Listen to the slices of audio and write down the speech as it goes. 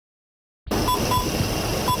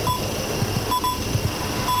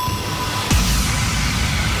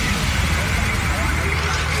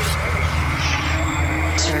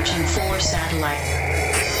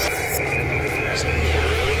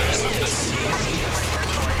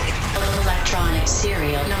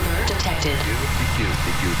detected.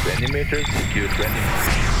 CQ 20 meters, CQ 20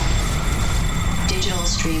 meters. Digital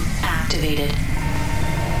stream activated.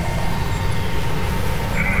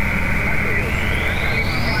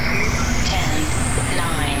 Ten,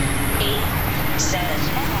 nine, eight, seven,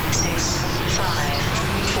 six, five,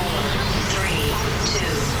 four, three,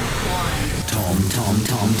 two, one.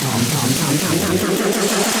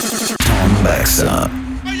 Tom Baxa.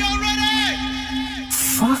 Are y'all ready?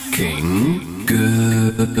 Fucking good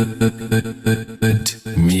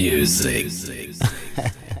music.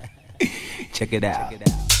 Check it out.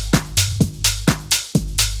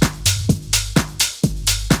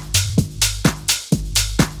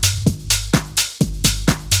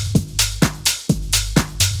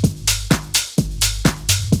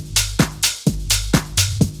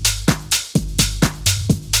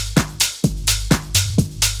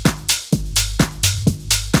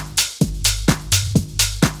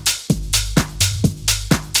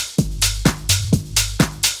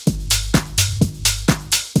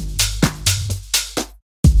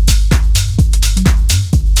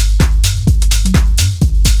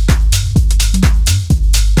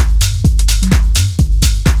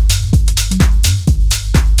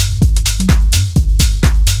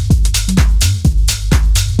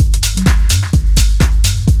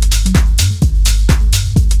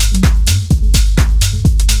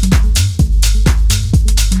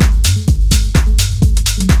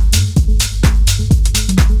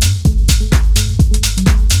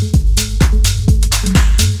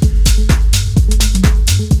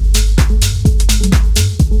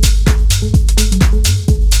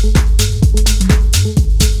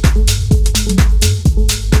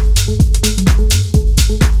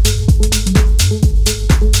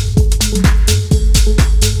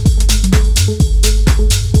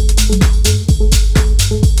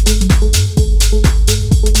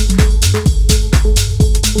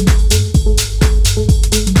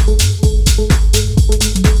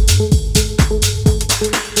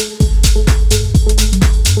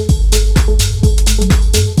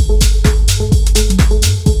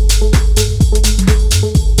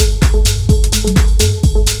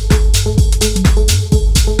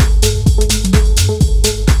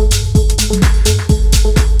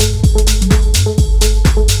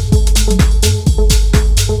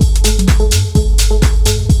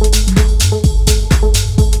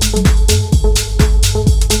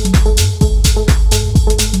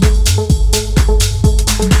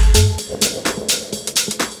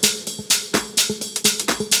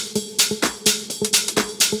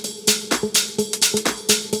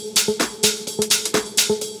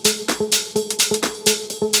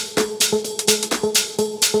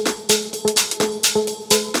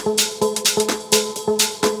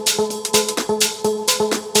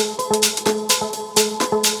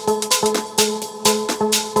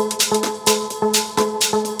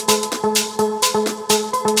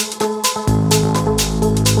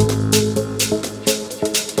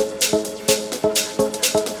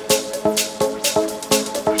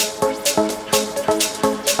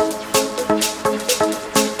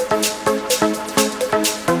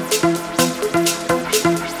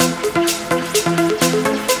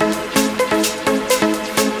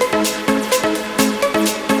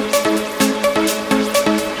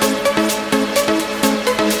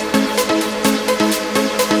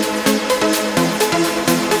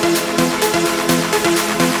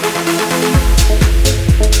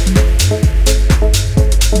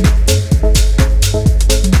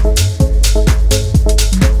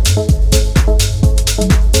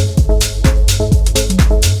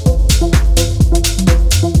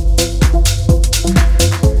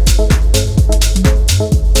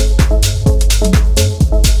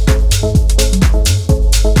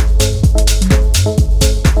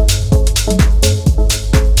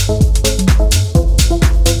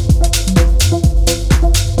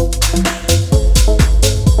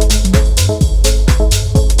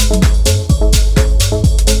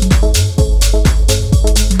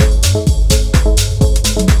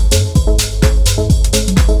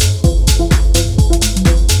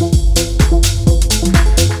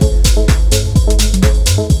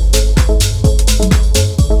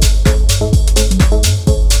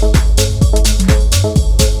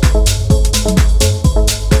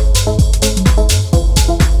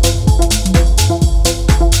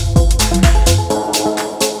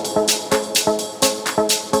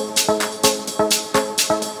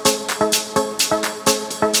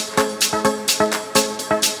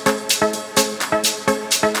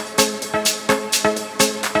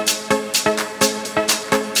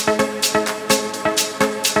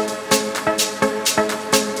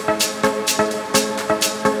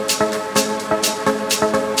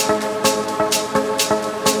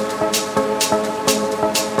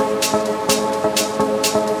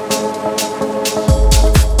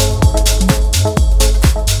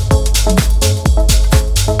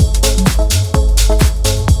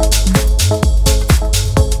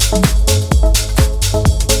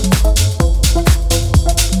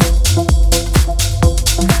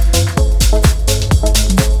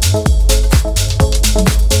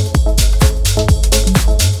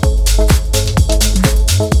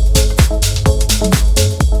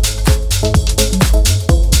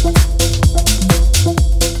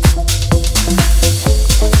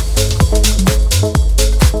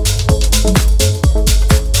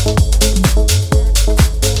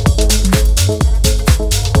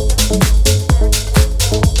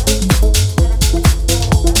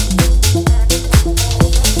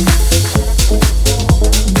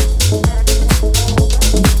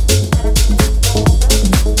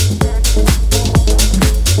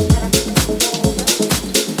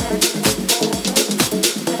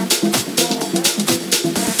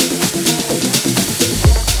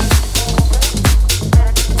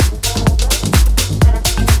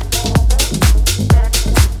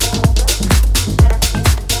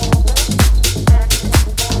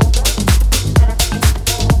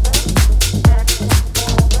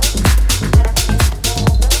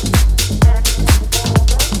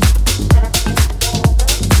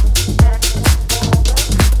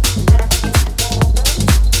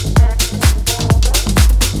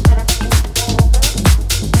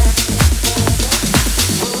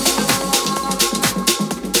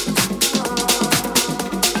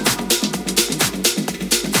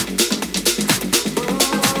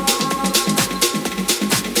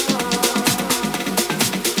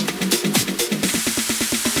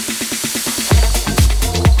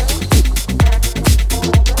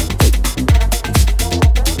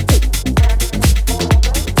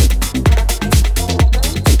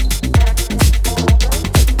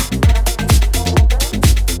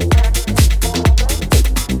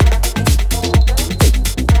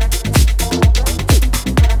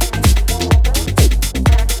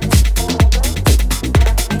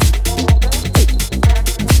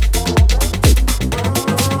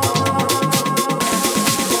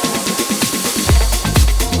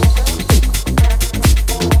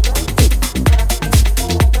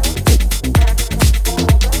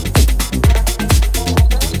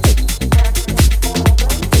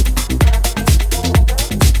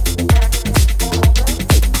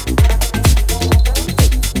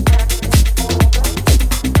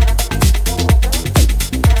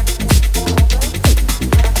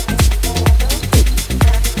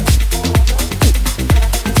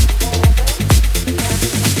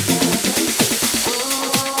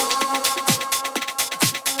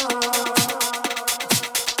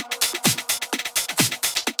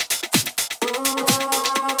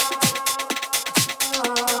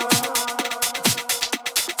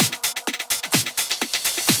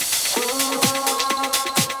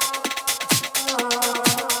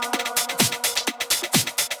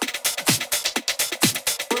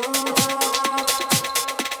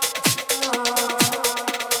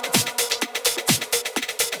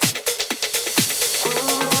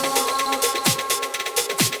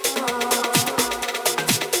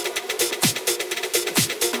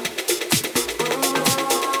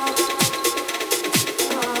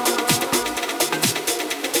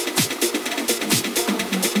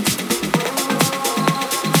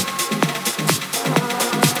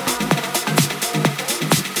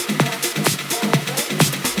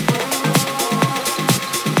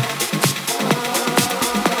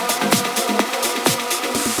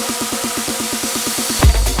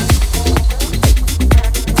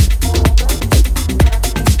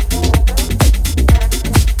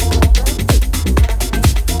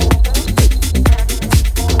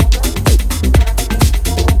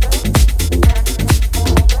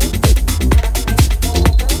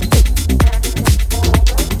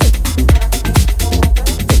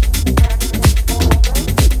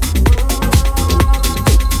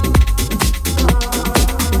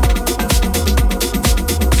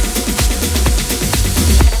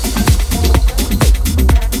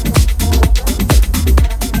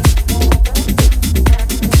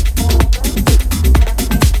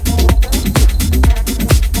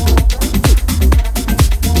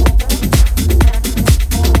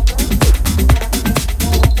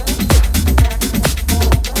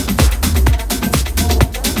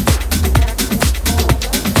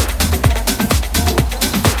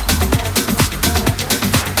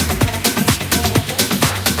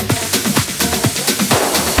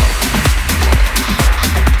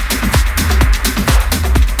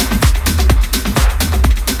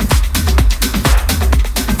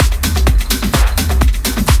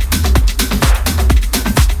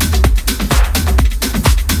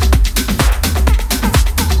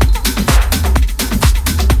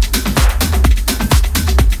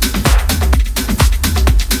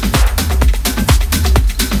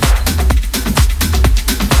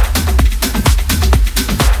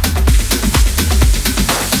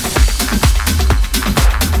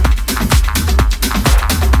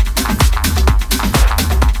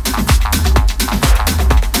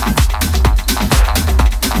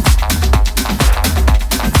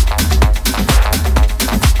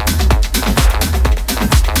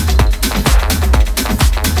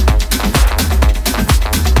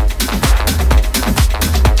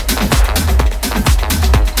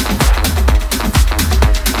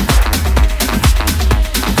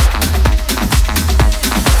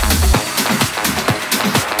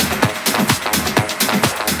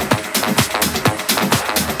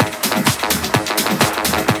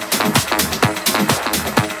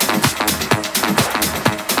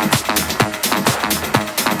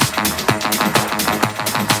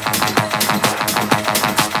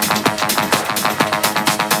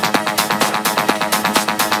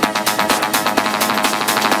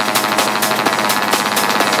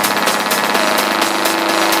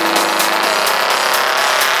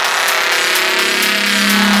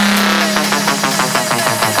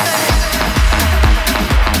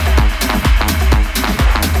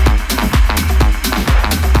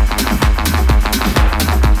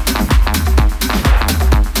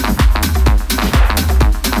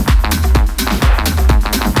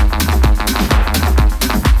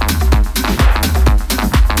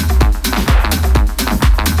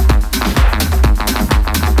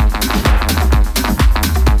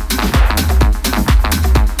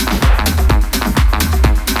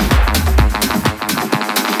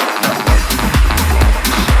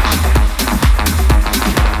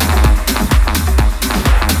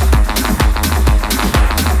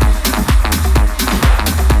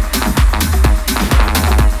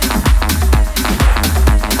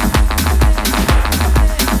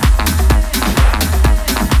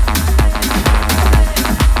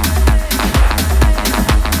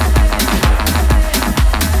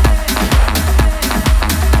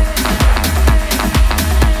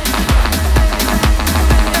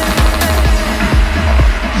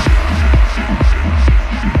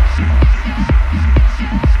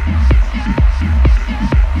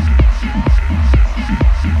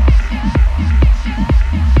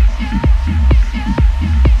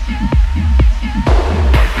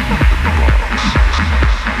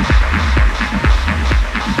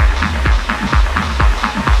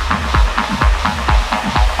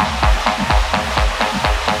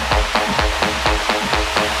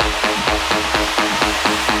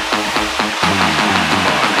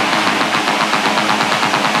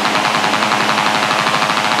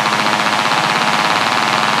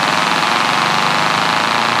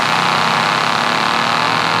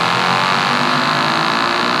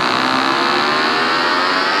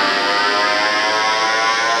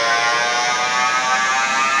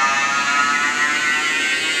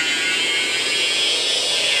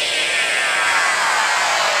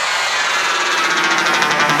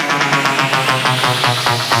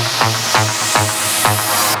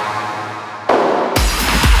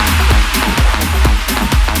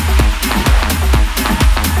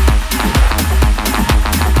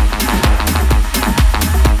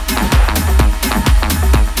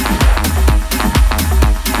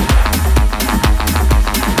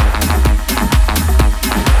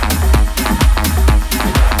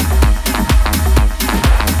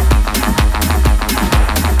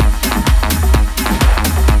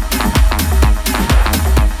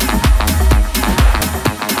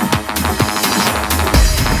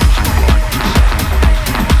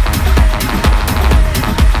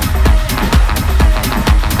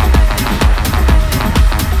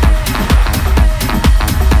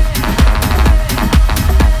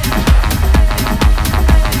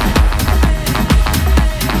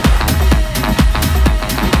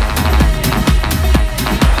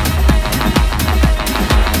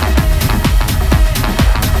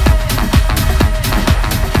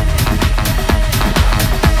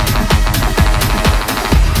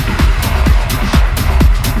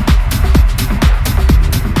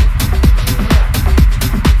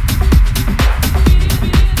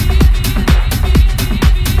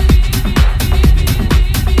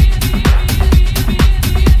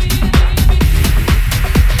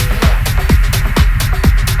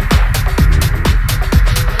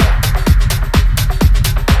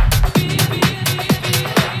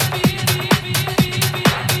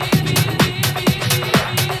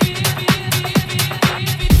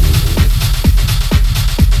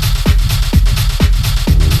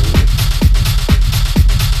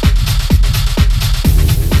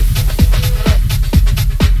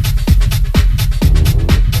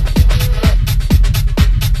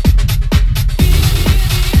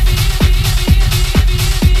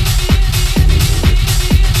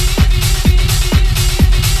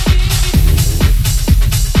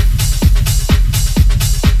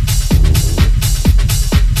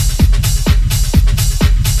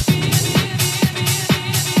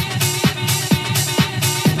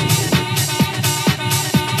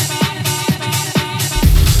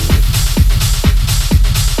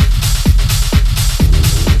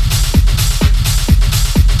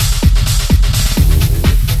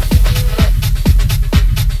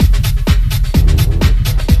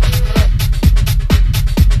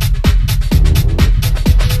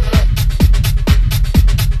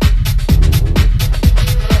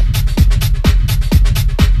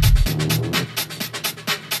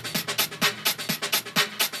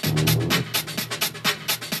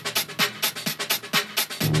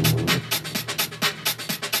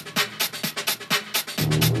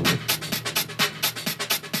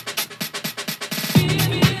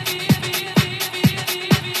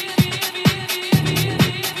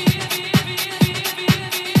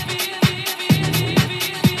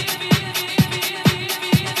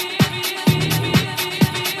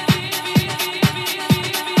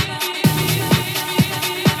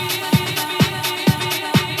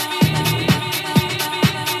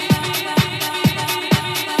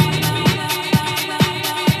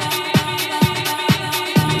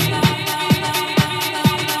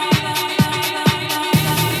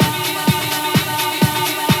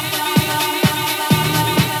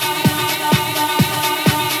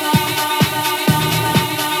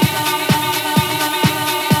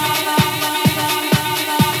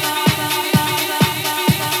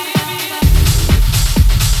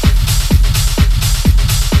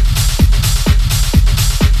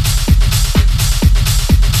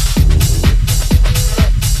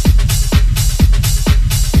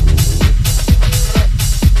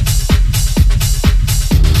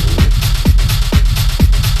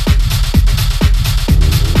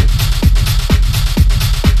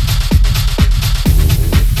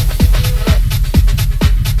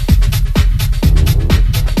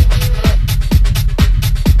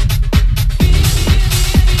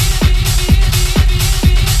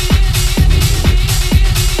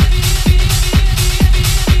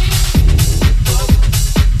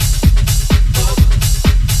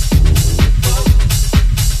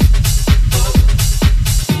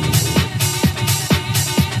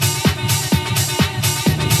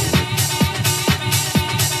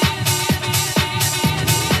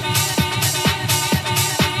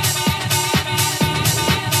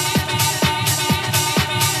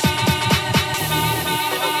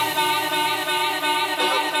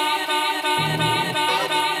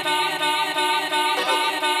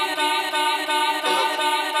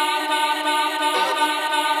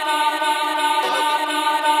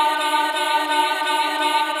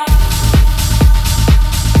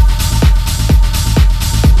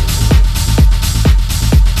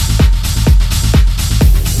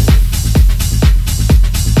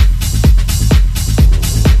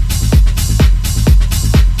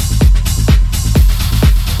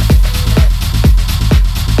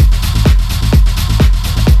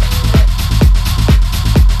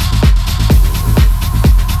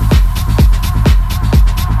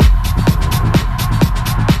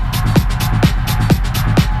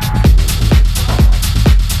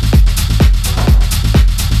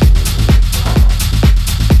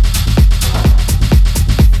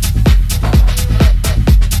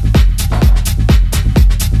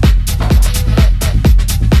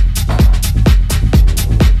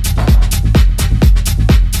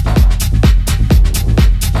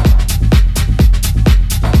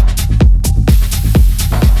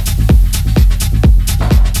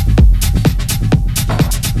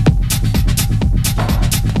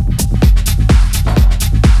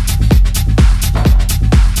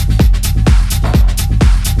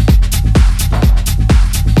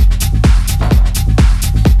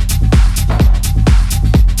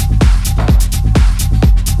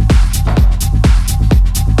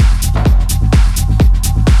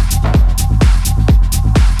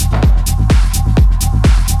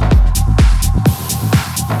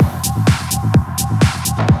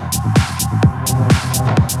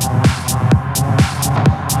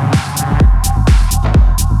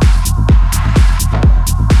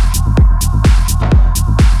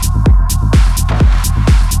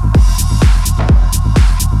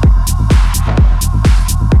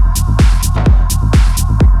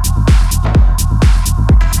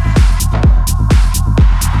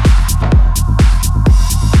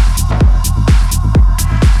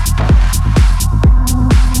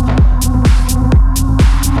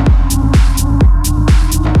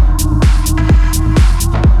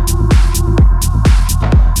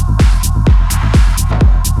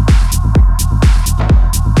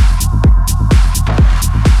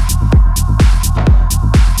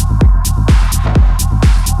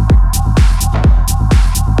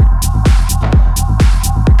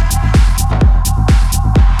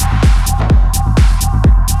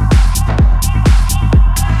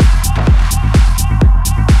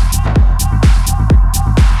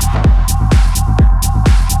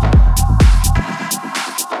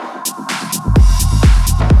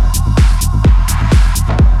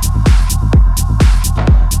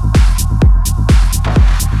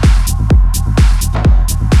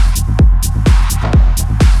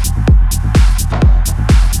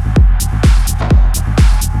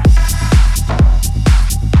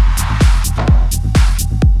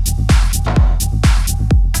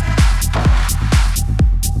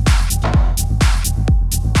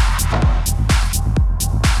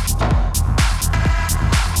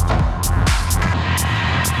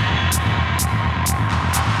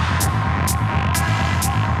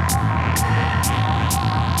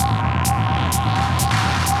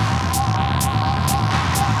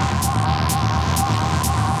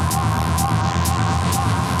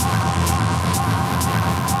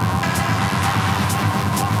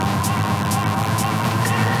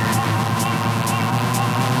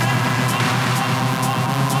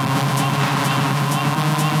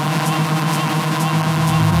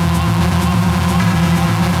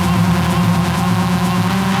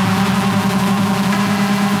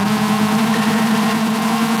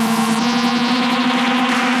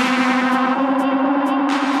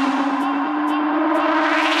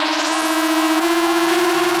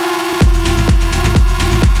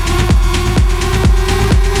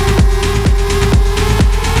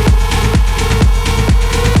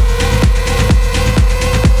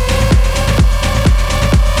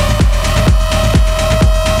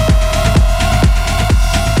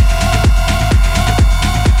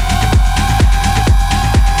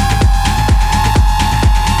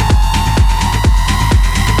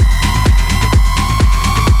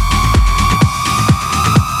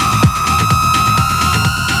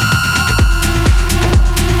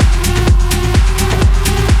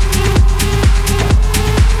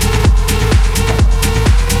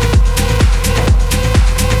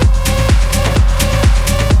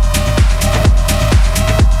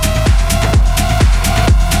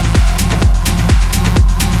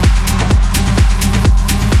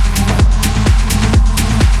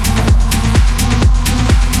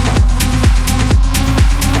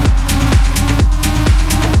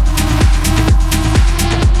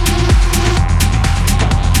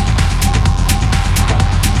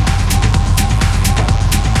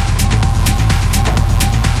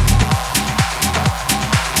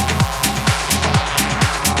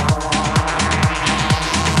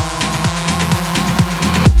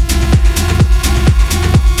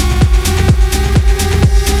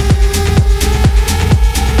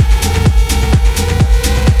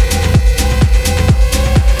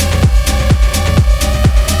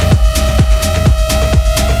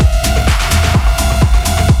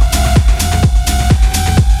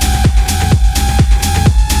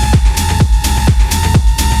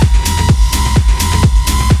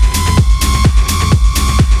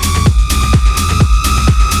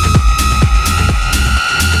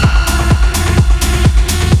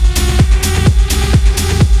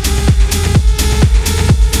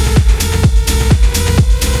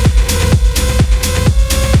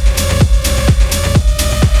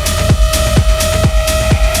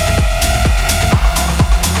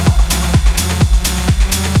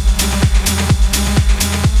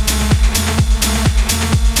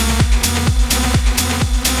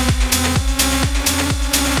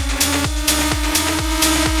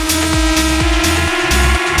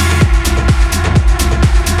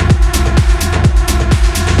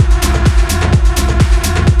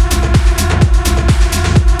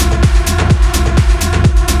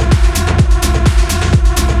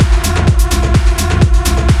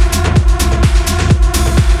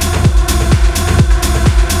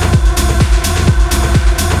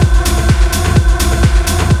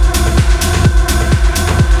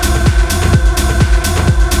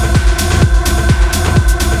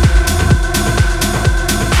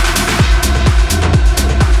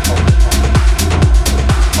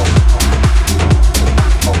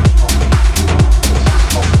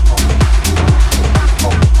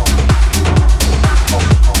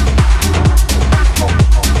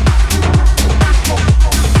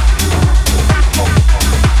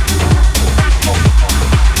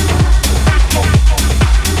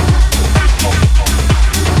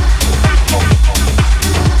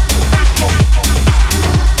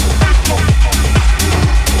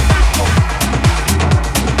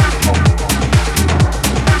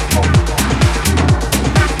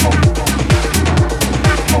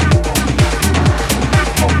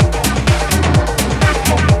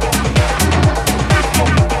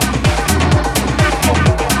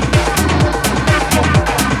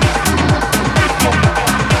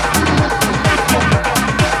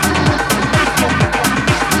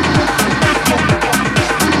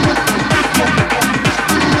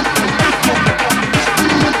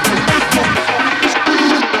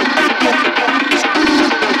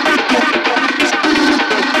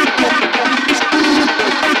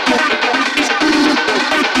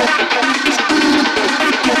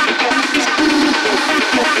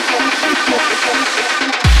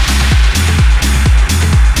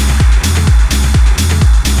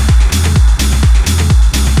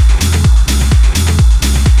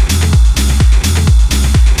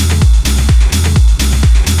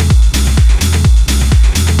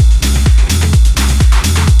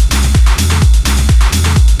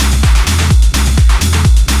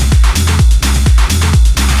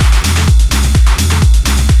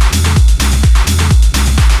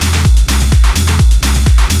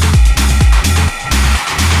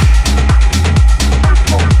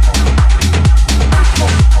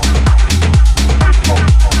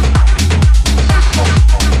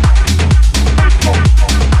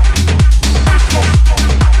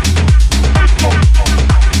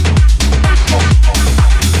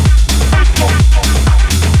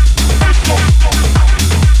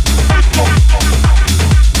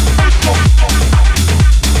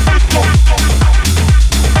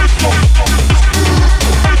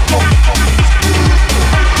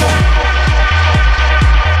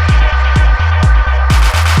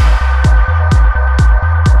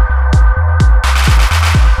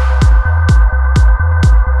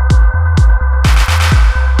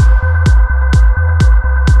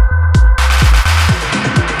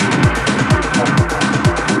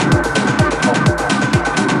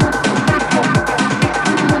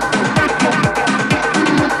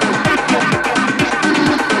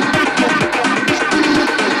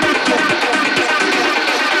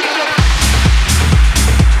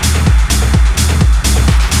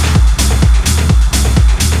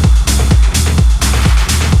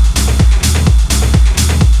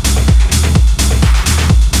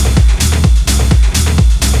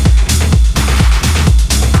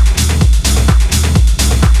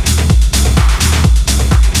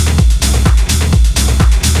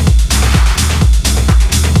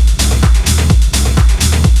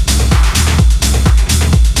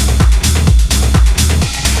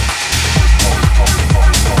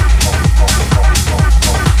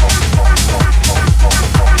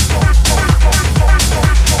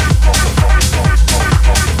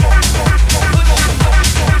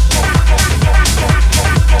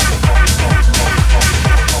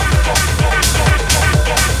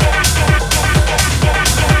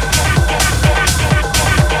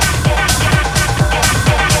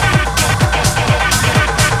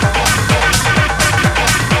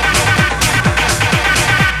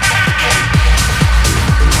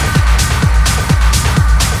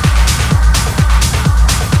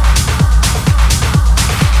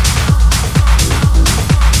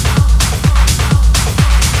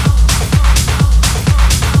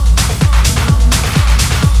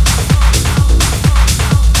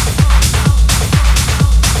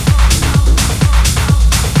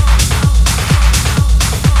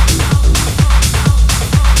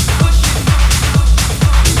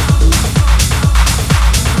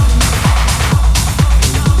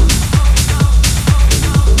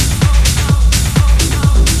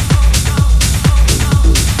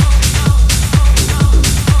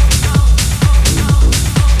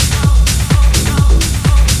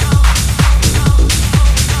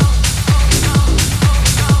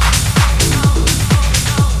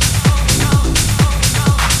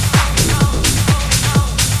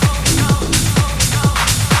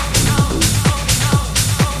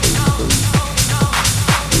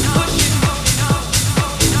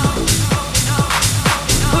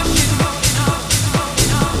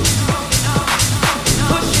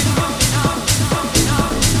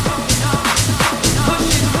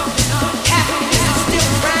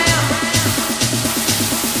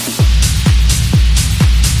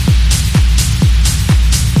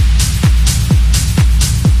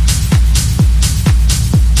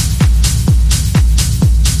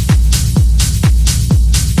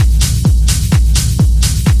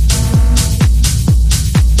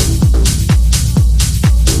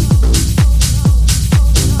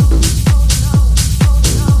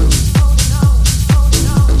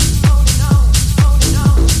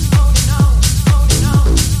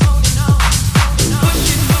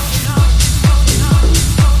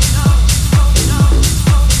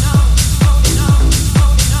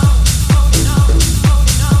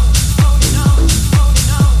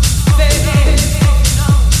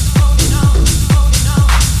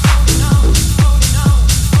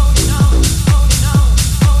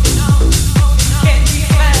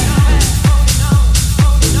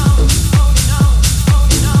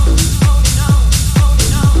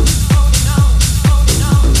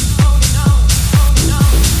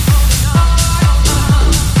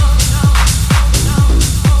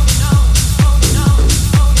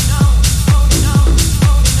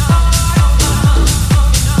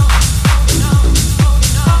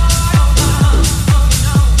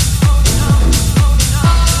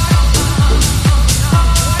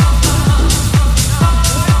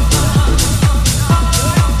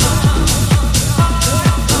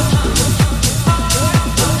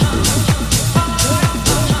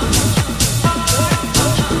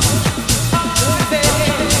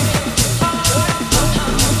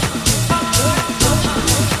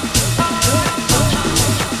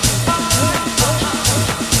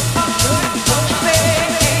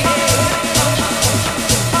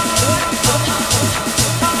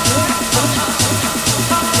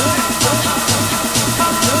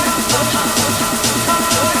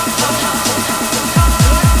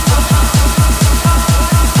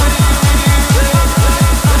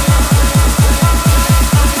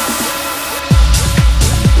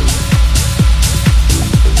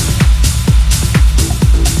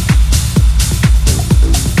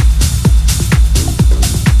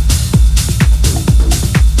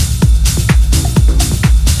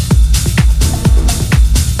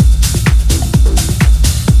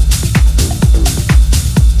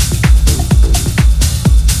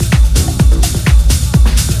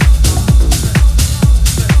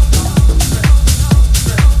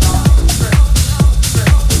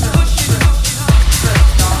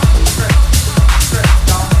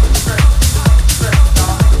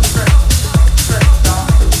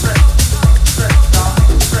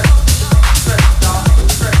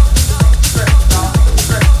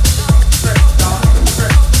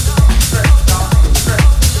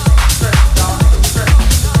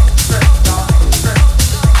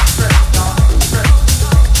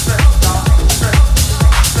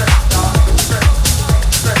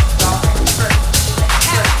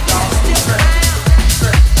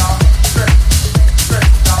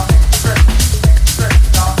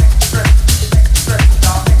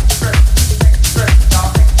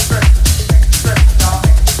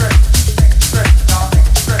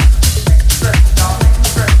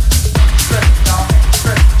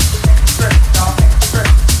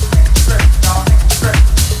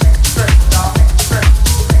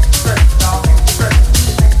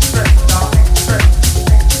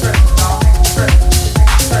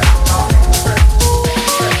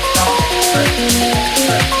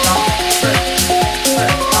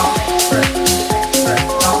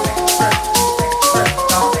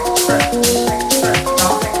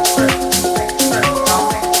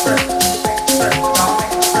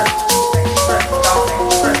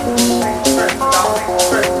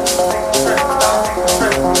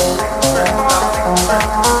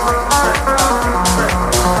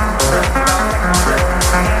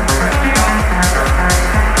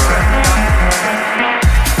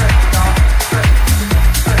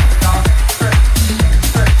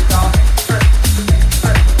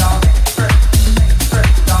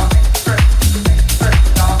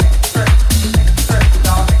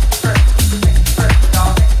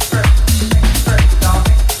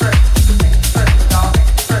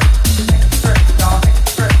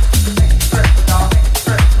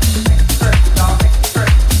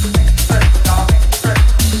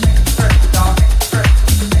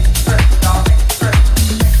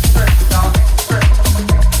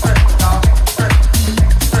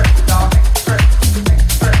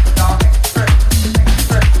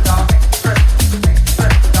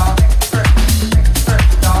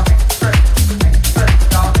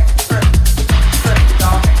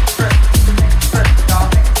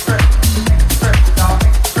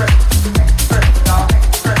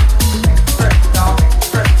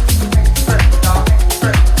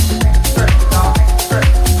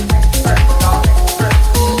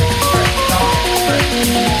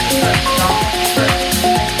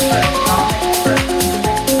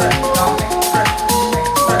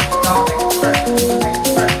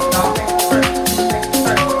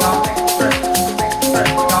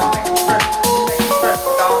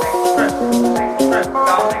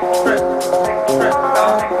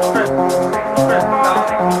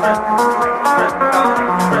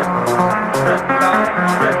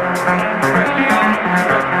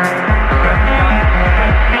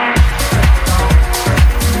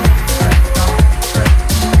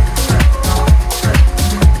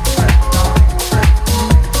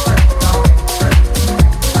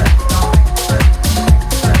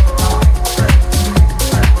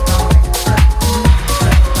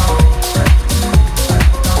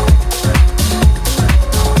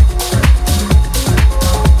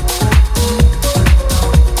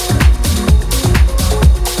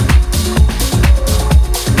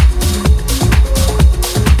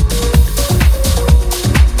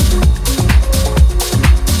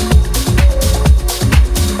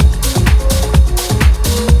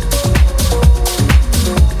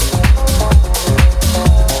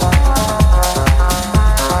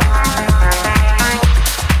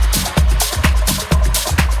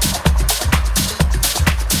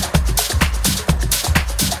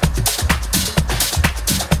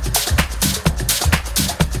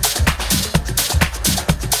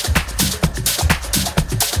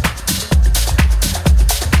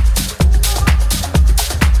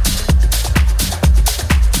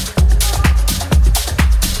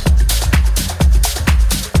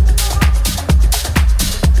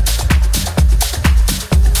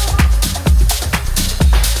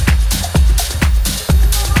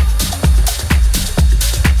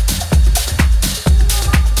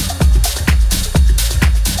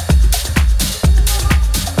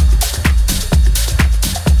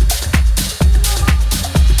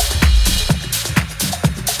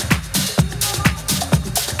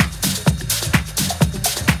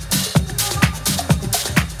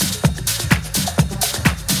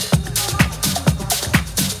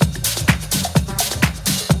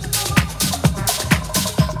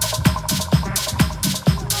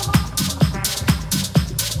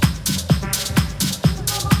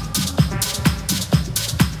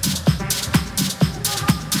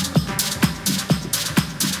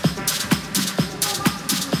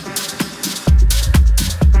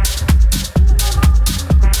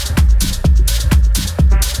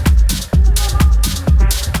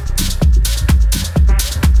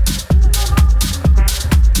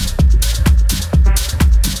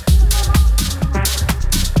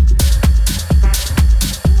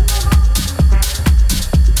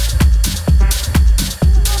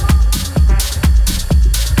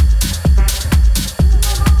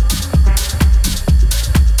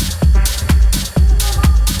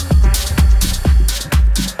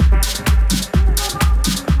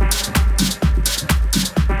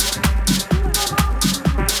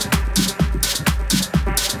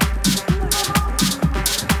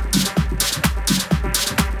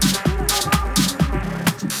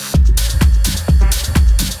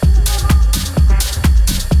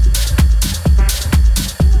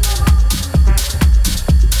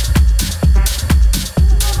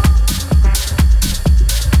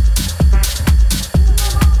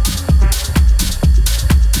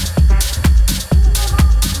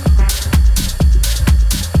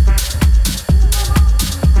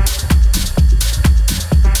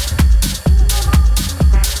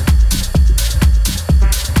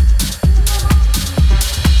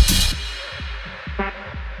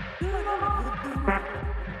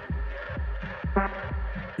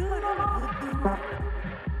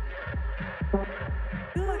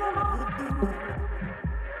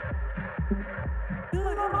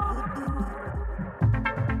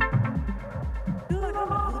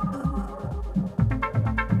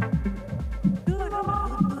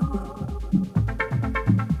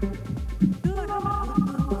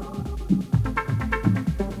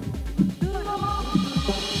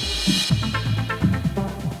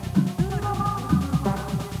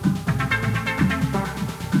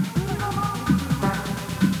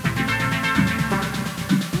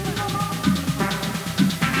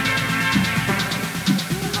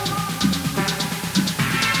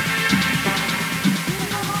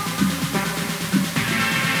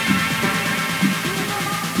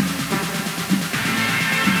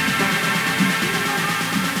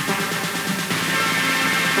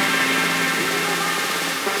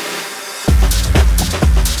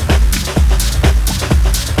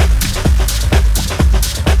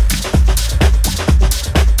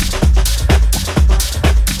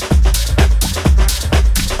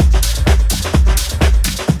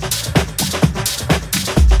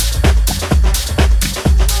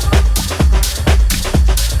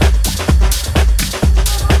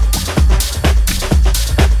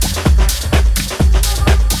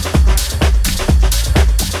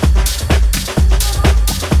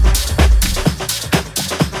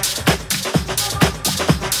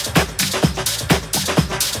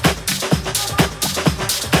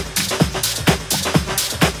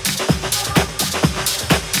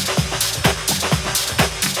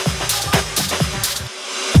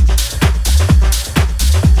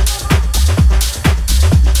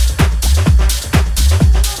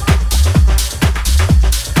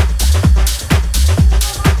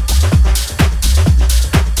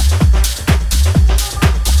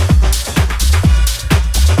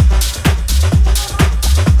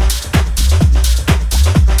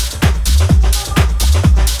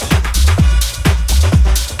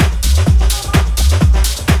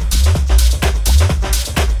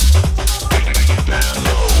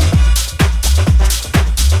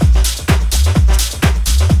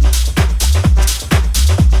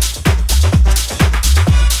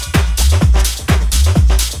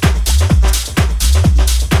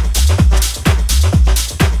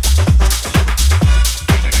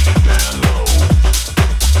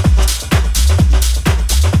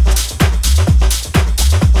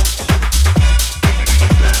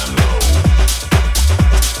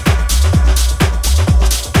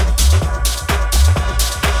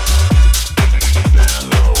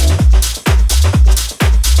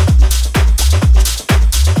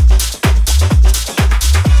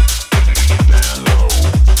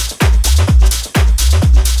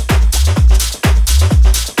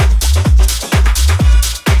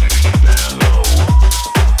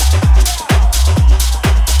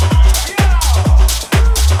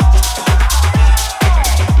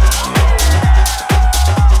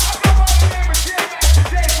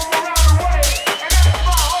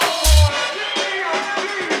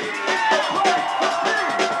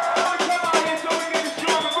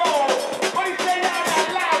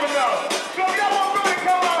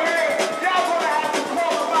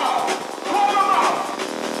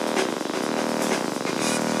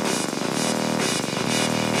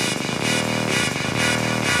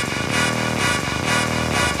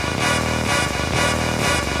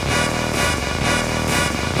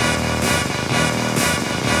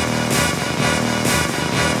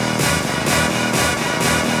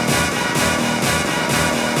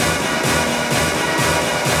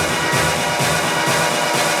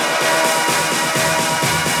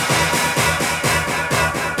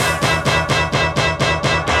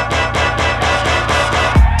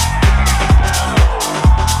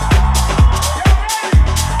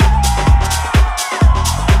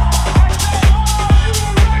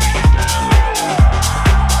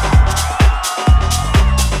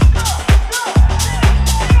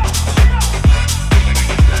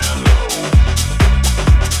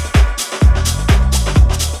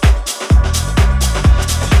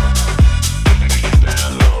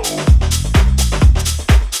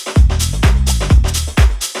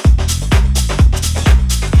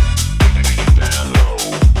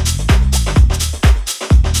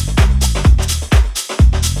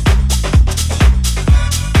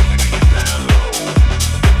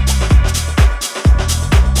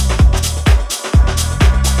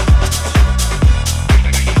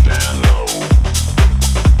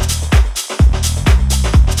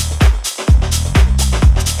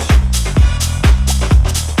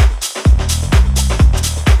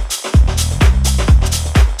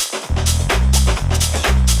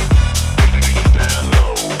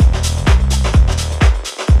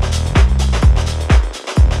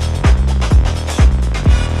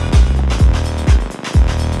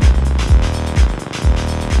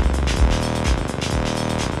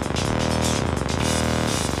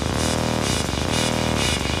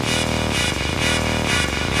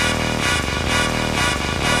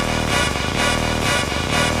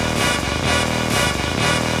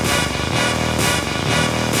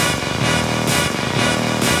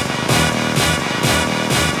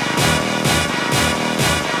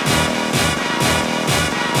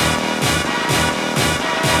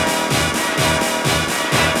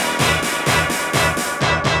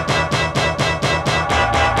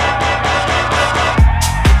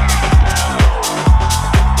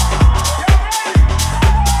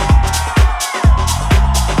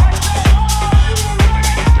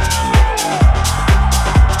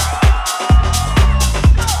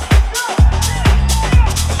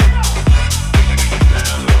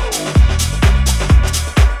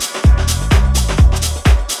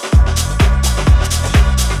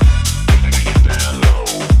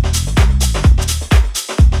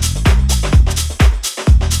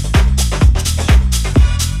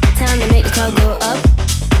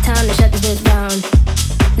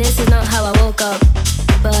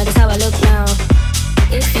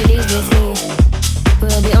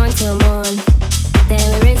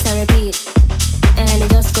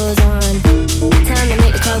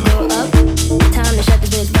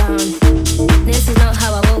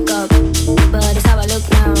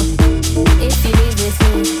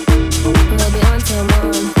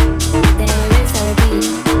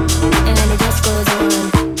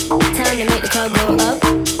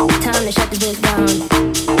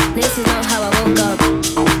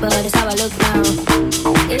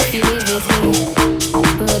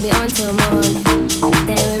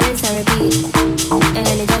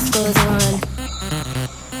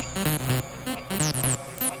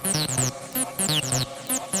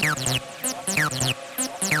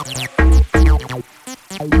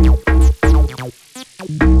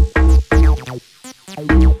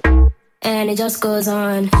 and it just goes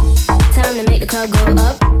on. Time to make the club go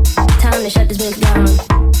up, time to shut this bitch down.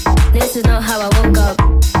 This is not how I woke up,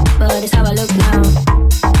 but it's how I look now.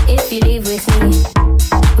 If you leave with me,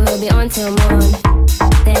 we'll be on till morn.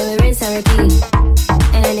 Then we rinse and repeat,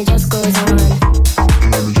 and it just goes on.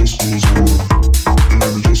 And it just goes on.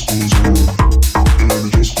 And it just goes on. And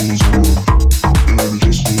it just goes on. And it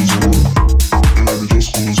just goes on. And it just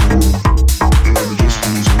goes on. And it just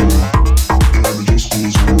goes on. And it just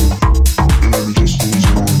goes on. And it just goes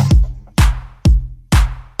on.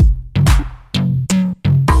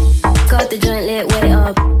 Got the joint lit way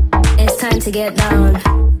up. It's time to get down.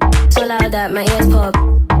 So loud that my ears pop.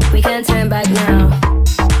 We can't turn back now.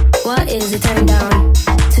 What is the turn down?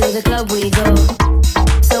 To the club we go.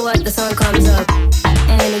 So what, the song comes up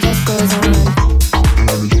and it just goes on.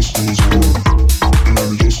 And it just goes on.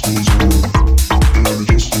 And it just goes on. And it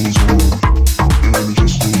just goes on. And it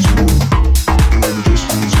just goes on. And it just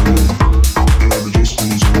goes on. And it just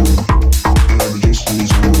goes on. And it just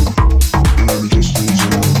goes on. And it just goes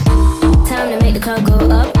on. Time to make the club go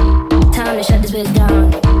up. Time to shut this bitch down.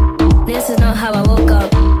 This is not how I woke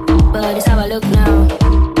up, but it's how I look now.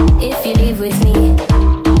 If you leave with me,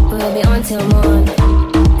 we'll be on till morn.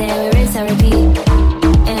 Then we rinse and repeat,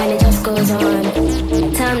 and it just goes on.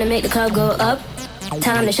 Time to make the club go up,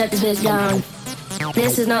 time to shut this bitch down.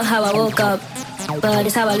 This is not how I woke up, but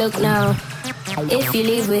it's how I look now. If you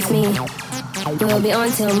leave with me, we'll be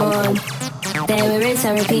on till morn. Then we rinse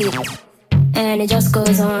and repeat, and it just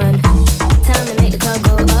goes on. Time to make the club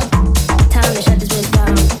go up, time to shut this bitch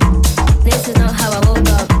down. This is not how I woke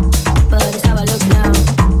up, but it's how I look now.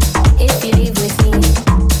 If you leave with me,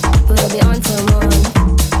 we'll be on till morn.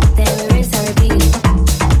 Then we rinse and repeat,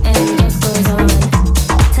 and it just goes on.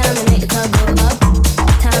 Time to make the club go up,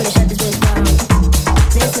 time to shut this bitch down.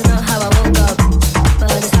 This is not how I woke up,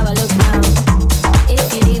 but it's how I look now. If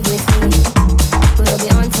you leave with me, we'll be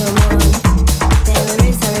on till morn. Then we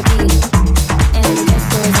rinse and repeat, and it just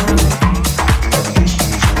goes on.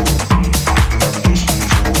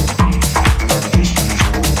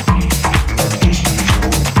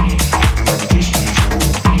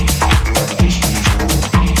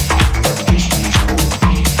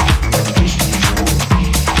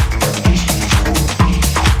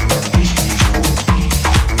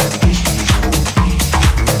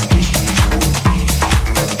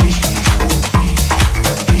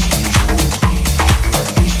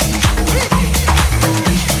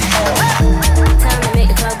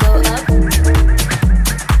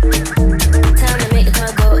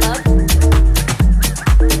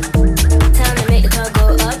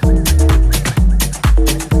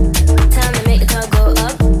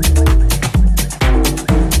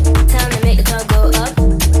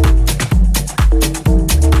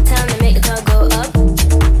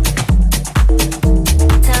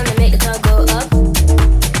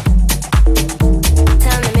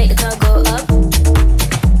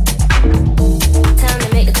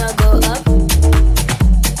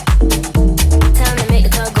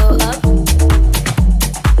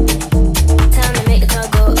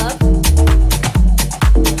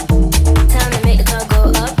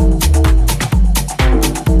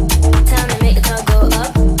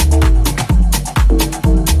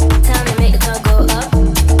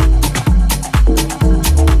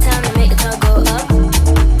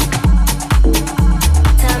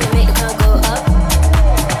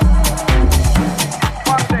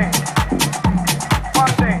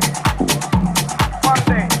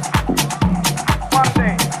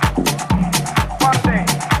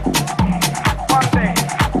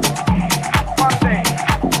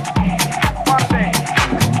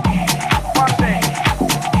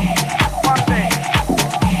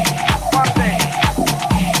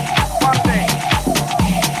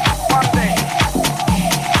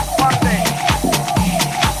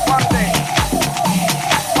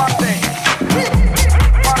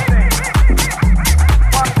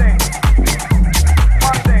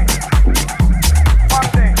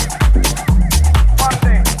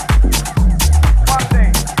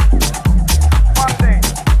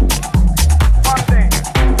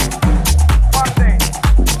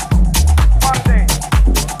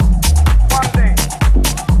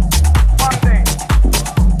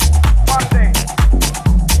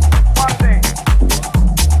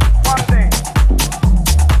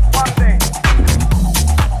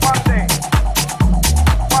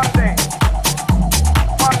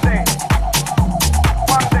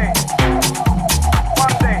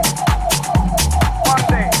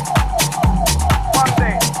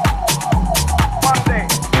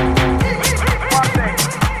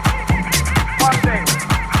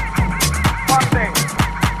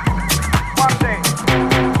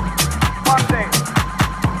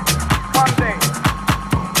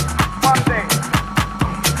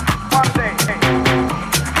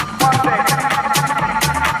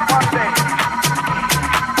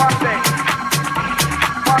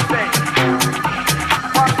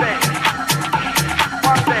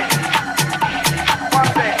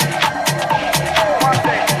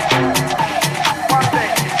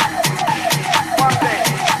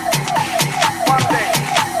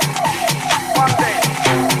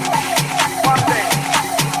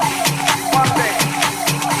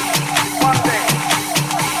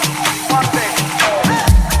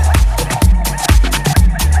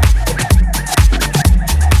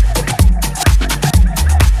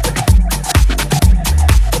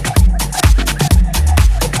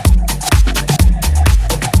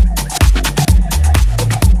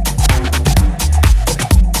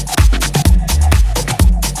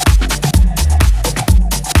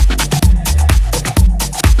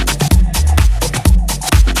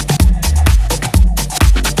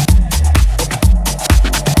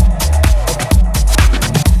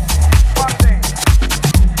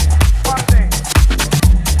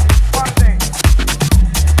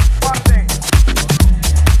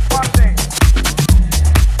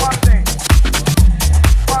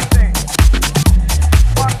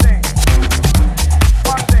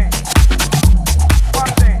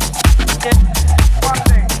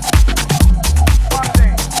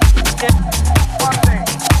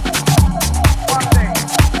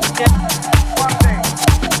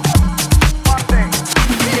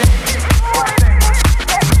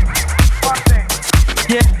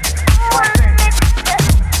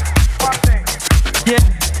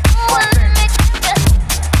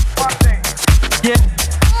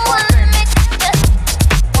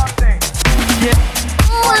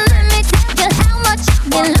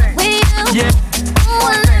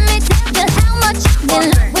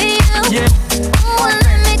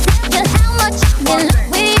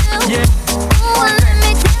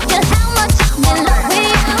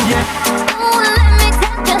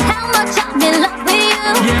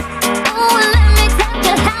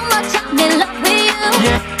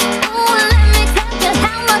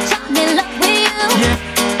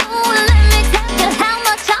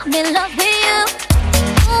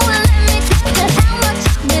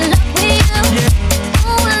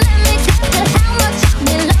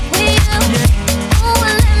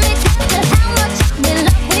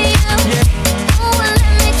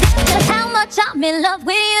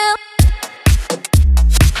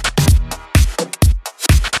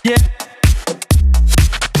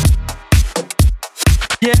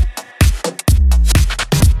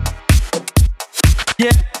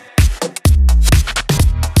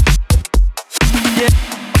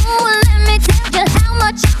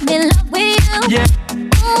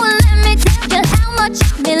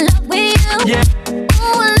 Yeah.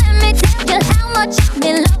 Ooh, let me tell you how much I'm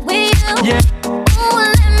in love with you. Yeah. Ooh,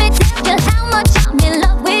 let me tell you how much I'm in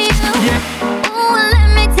love with you. Yeah. Ooh, let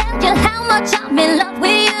me tell you how much I'm in love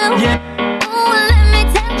with you. Yeah. Ooh, let me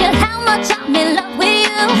tell you how much I'm in love with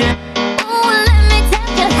you. Yeah. Ooh, let me tell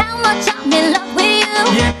you how much I'm in love with you.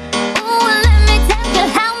 Yeah. Ooh, let me tell you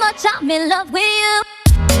how much I'm in love with you.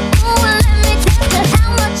 Ooh, let me tell you how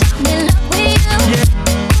much I'm in love with you. Yeah.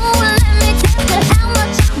 Ooh, let me tell you how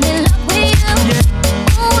much I'm in love with you. Yeah.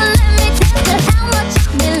 Ooh, let me tell you how much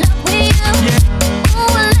I'm in love with you. Yeah.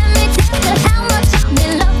 Ooh, let me tell you how much I'm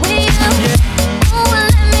in love with you. Yeah. Ooh,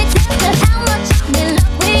 let me tell you how much I'm in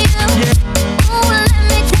love with you. Yeah. Ooh, let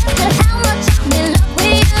me tell you how much I'm in love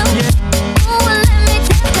with you. Yeah. Ooh, let me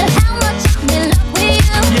tell you how much I'm in love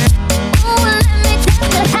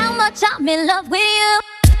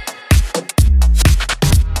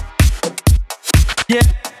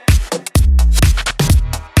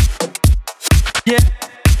with you. Yeah. Ooh, let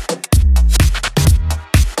me tell you how much I'm in love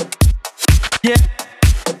with you. Yeah.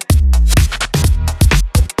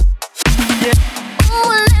 Yeah. Yeah. Yeah. Ooh,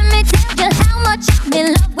 let me tell you how much I'm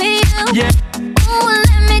in love with you. Yeah. Ooh,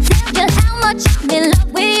 let me tell you how much I'm in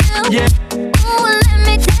love with you. Yeah. Ooh, let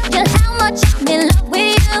me tell you how much I'm in love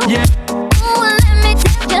with you. Yeah. Ooh, let me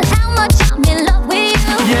tell you how much I'm in love with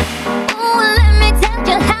you. Yeah.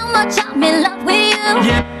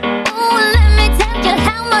 Ooh, let me tell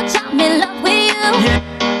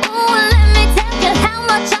you how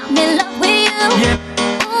much I'm in love with you. Yeah.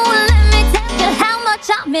 Ooh, let me tell you how much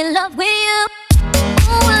I'm in love with you. Yeah.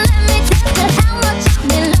 Ooh, let me tell you how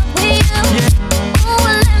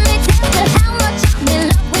much I'm in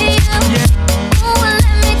love with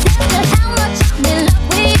you.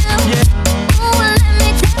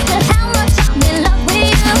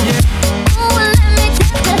 Yeah.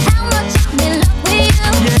 Ooh, let me tell you how much I'm in love with you.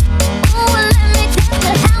 Ooh, let me tell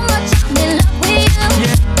you how much I'm in love with you.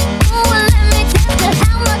 Yeah. Ooh, let me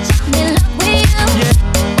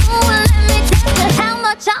tell you how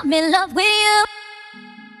much I'm in love with you. Yeah.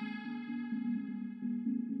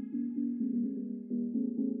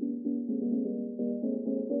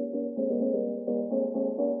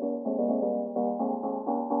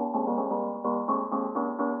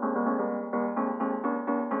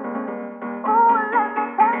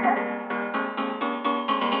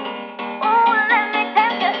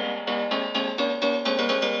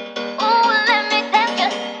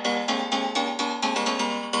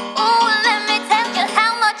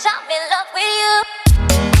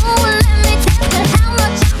 Ooh, let me tell you how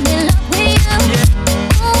much I'm in love with you. Yeah.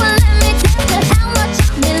 Ooh, let me tell you how much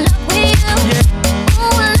I'm in love with you. Yeah.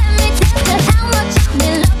 Ooh, let me tell you how much I'm in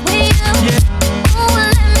love with you. Yeah. Ooh, let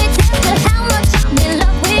me tell you how much I'm in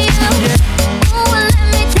love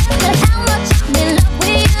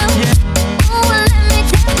with you. Yeah. Ooh, let me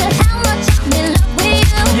tell you how much I'm in love with you. Yeah. Ooh, let me tell you how much I'm in love with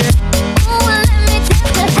you.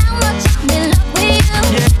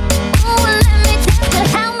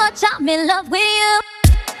 I'm in love with you.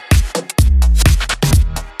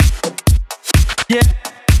 Yeah.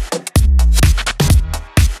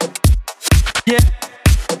 Yeah.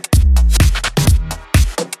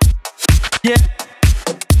 Yeah.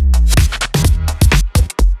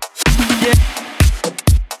 Yeah.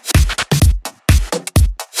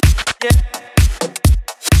 Yeah.